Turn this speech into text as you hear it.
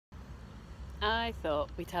I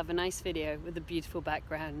thought we'd have a nice video with a beautiful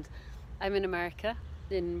background. I'm in America,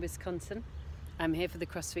 in Wisconsin. I'm here for the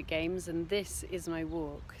CrossFit Games, and this is my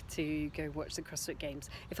walk to go watch the CrossFit Games.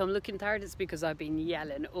 If I'm looking tired, it's because I've been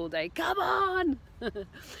yelling all day, come on!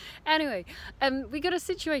 Anyway, we got a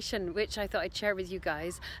situation which I thought I'd share with you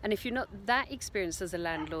guys, and if you're not that experienced as a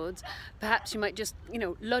landlord, perhaps you might just,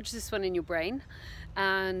 lodge this one in your brain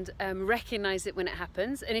and recognize it when it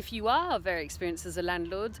happens. And if you are very experienced as a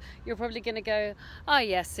landlord, you're probably going to go, oh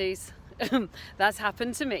yes, Suze, that's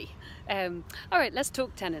happened to me. All right, let's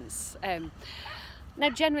talk tenants. Now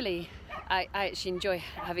generally I actually enjoy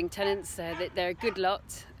having tenants. They're a good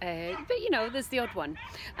lot, but there's the odd one,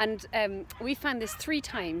 and we found this 3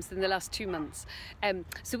 times in the last 2 months.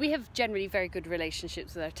 So we have generally very good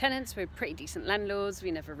relationships with our tenants. We're pretty decent landlords.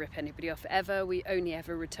 We never rip anybody off ever. We only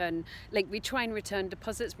ever return, we try and return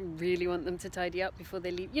deposits. We really want them to tidy up before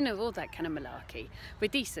they leave, all that kind of malarkey. We're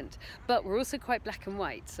decent, but we're also quite black and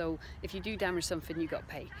white, so if you do damage something, you got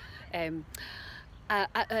to pay. And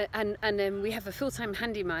we have a full-time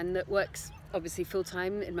handyman that works obviously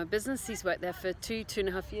full-time in my business. He's worked there for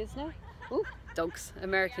 2.5 years now. Ooh, dogs,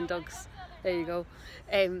 American dogs. There you go.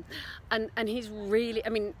 And he's really,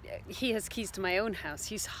 he has keys to my own house.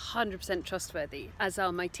 He's 100% trustworthy, as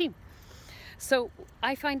are my team. So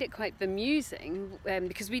I find it quite bemusing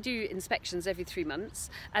because we do inspections every 3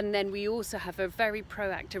 months, and then we also have a very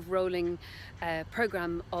proactive rolling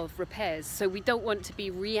program of repairs. So we don't want to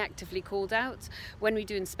be reactively called out. When we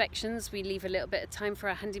do inspections, we leave a little bit of time for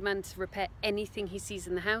our handyman to repair anything he sees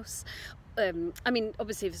in the house.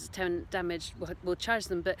 Obviously if it's tenant damage, we'll charge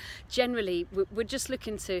them, but generally we're just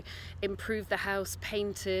looking to improve the house,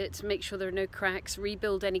 paint it, make sure there are no cracks,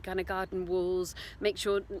 rebuild any kind of garden walls, make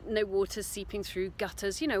sure no water's seeping through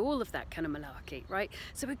gutters, all of that kind of malarkey, right?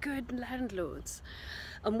 So we're good landlords.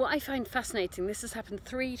 And what I find fascinating, this has happened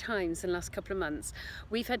 3 times in the last couple of months.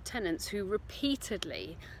 We've had tenants who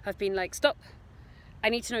repeatedly have been like, stop, I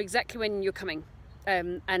need to know exactly when you're coming.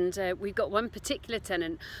 We've got one particular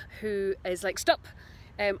tenant who is like, stop,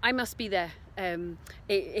 I must be there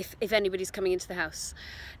if anybody's coming into the house.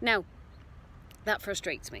 Now, that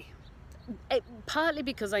frustrates me. Partly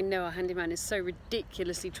because I know our handyman is so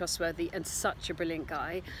ridiculously trustworthy and such a brilliant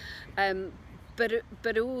guy, but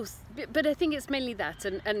I think it's mainly that,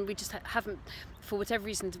 and we just haven't, for whatever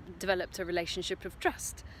reason, developed a relationship of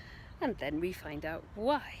trust. And then we find out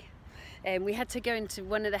why. We had to go into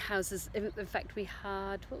one of the houses. In fact, we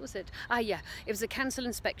had, what was it? It was a council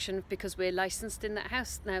inspection because we're licensed in that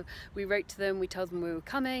house. Now, we wrote to them, we told them we were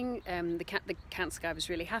coming. The council guy was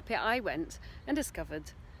really happy. I went and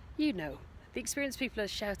discovered, the experienced people are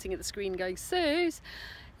shouting at the screen going, Suze,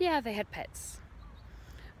 yeah, they had pets.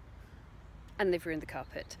 And they've ruined the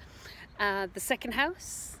carpet. The second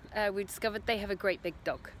house, we discovered they have a great big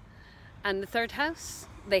dog. And the third house,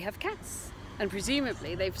 they have cats. And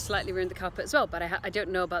presumably they've slightly ruined the carpet as well, but I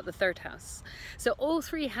don't know about the third house. So all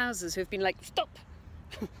 3 houses who have been like, stop,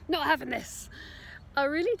 not having this,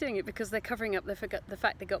 are really doing it because they're covering up the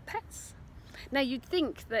fact they got pets. Now you'd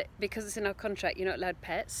think that because it's in our contract, you're not allowed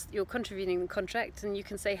pets, you're contravening the contract, and you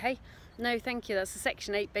can say, hey, no thank you, that's a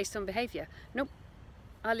Section 8 based on behaviour. Nope,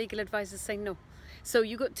 our legal advisors say no. So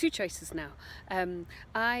you've got 2 choices now.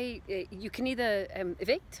 You can either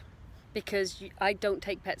evict, because I don't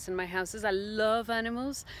take pets in my houses. I love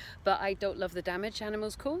animals, but I don't love the damage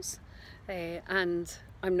animals cause, and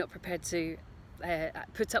I'm not prepared to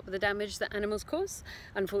put up with the damage that animals cause,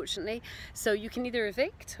 unfortunately. So you can either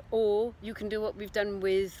evict, or you can do what we've done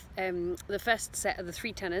with the first set of the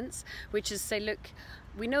 3 tenants, which is say, look,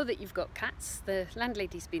 we know that you've got cats. The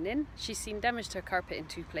landlady's been in. She's seen damage to her carpet in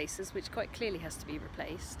 2 places, which quite clearly has to be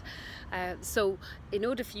replaced. So in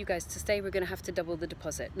order for you guys to stay, we're going to have to double the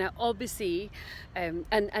deposit. Now, obviously,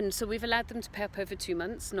 and so we've allowed them to pay up over 2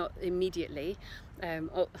 months, not immediately. And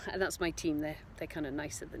that's my team. They're kind of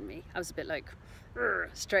nicer than me. I was a bit like,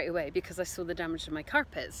 straight away, because I saw the damage to my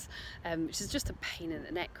carpets, which is just a pain in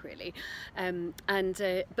the neck, really.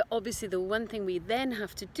 But obviously the one thing we then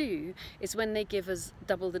have to do is when they give us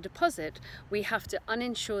double the deposit, we have to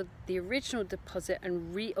uninsure the original deposit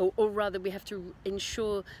and or rather we have to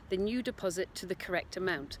insure the new deposit to the correct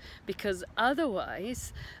amount, because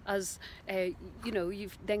otherwise,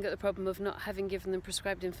 you've then got the problem of not having given them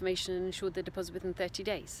prescribed information and insured the deposit within 30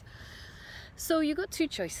 days. So you've got 2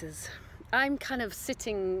 choices. I'm kind of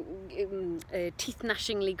sitting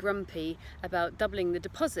teeth-gnashingly grumpy about doubling the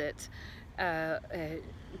deposit,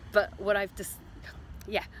 but what I've just,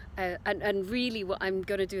 and really what I'm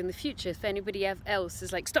going to do in the future, if anybody else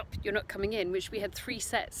is like, stop, you're not coming in, which we had 3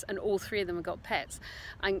 sets and all 3 of them have got pets,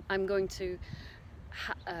 I'm going to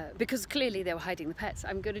because clearly they were hiding the pets,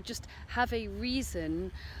 I'm going to just have a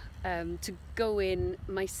reason to go in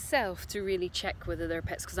myself to really check whether they're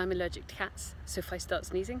pets, because I'm allergic to cats. So if I start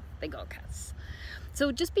sneezing, they got cats.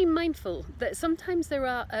 So just be mindful that sometimes there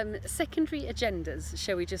are secondary agendas,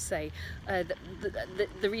 shall we just say,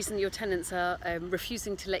 the reason your tenants are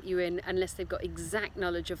refusing to let you in unless they've got exact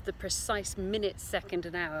knowledge of the precise minute, second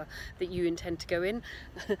and hour that you intend to go in.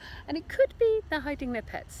 And it could be they're hiding their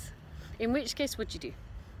pets. In which case, what'd you do?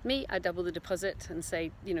 Me, I double the deposit and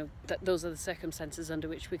say, you know, that those are the circumstances under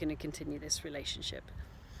which we're going to continue this relationship.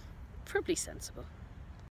 Probably sensible.